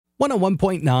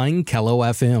101.9 Kello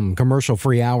FM,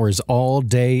 commercial-free hours all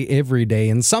day, every day.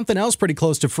 And something else pretty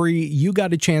close to free you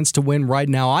got a chance to win right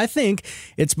now. I think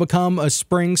it's become a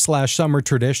spring/summer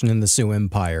tradition in the Sioux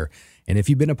Empire. And if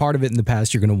you've been a part of it in the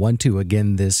past, you're going to want to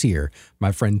again this year.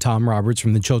 My friend Tom Roberts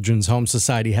from the Children's Home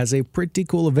Society has a pretty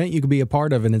cool event you can be a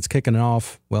part of, and it's kicking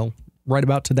off, well, right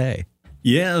about today.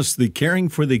 Yes, the Caring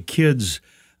for the Kids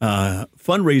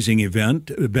fundraising event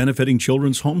benefiting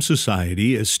Children's Home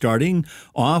Society is starting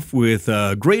off with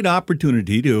a great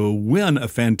opportunity to win a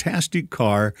fantastic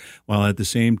car while at the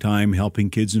same time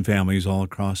helping kids and families all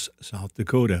across South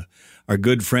Dakota. Our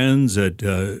good friends at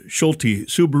Schulte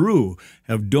Subaru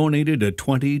have donated a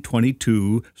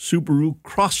 2022 Subaru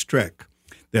Crosstrek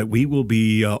that we will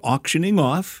be auctioning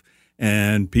off,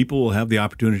 and people will have the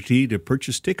opportunity to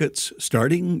purchase tickets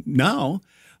starting now.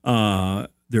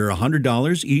 They're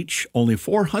 $100 each. Only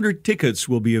 400 tickets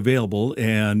will be available.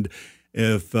 And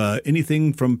if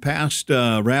anything from past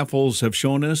raffles have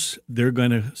shown us, they're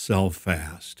going to sell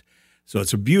fast. So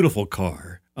it's a beautiful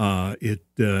car. It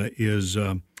is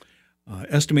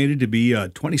estimated to be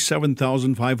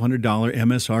 $27,500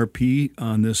 MSRP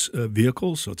on this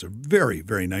vehicle. So it's a very,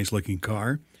 very nice looking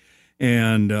car.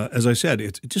 And as I said,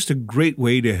 it's just a great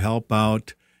way to help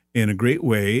out in a great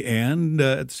way, and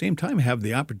at the same time have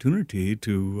the opportunity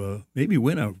to maybe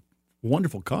win a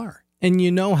wonderful car. And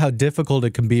you know how difficult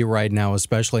it can be right now,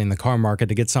 especially in the car market,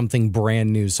 to get something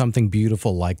brand new, something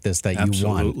beautiful like this that you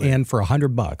want. And for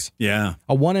 $100. Yeah.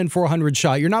 A 1 in 400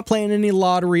 shot. You're not playing any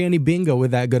lottery, any bingo with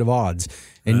that good of odds.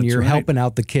 And That's you're right. helping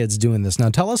out the kids doing this. Now,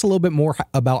 tell us a little bit more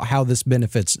about how this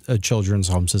benefits a Children's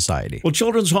Home Society. Well,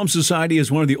 Children's Home Society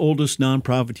is one of the oldest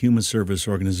nonprofit human service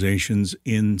organizations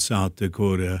in South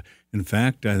Dakota. In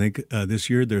fact, I think this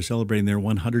year they're celebrating their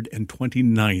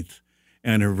 129th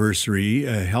anniversary,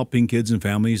 helping kids and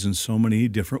families in so many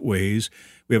different ways.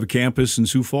 We have a campus in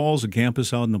Sioux Falls, a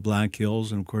campus out in the Black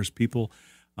Hills, and of course people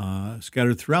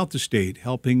scattered throughout the state,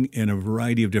 helping in a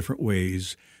variety of different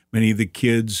ways. Many of the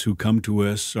kids who come to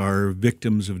us are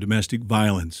victims of domestic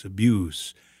violence,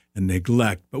 abuse, and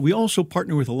neglect. But we also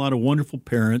partner with a lot of wonderful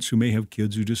parents who may have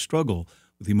kids who just struggle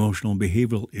with emotional and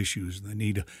behavioral issues, and they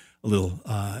need a little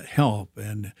help.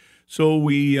 And so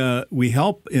we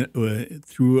help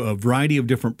through a variety of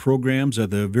different programs.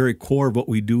 At the very core of what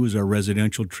we do is our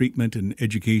residential treatment and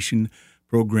education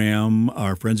program,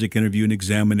 our forensic interview and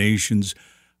examinations,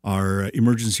 our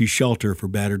emergency shelter for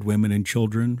battered women and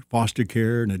children, foster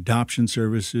care and adoption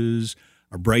services,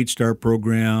 our Bright Star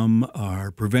program, our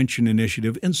prevention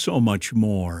initiative, and so much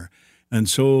more. And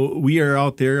so we are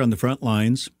out there on the front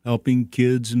lines helping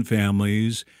kids and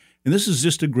families. And this is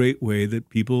just a great way that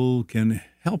people can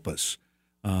help us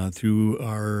through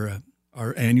our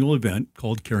annual event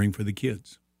called Caring for the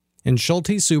Kids. And Schulte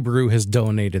Subaru has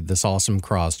donated this awesome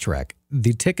Crosstrek.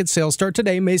 The ticket sales start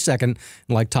today, May 2nd. And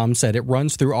like Tom said, it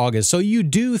runs through August. So you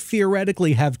do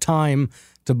theoretically have time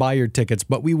to buy your tickets,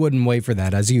 but we wouldn't wait for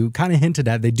that. As you kind of hinted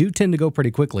at, they do tend to go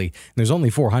pretty quickly. There's only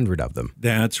 400 of them.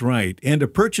 That's right. And to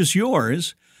purchase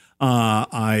yours,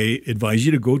 I advise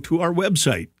you to go to our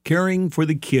website,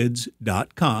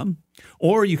 caringforthekids.com,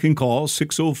 or you can call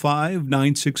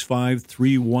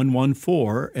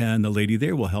 605-965-3114, and the lady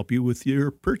there will help you with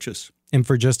your purchase. And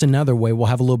for just another way, we'll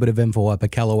have a little bit of info up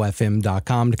at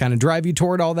kellofm.com to kind of drive you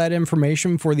toward all that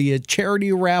information for the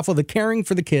charity raffle, the Caring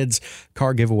for the Kids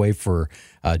car giveaway for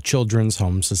Children's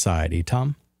Home Society.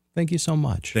 Tom, thank you so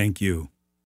much. Thank you.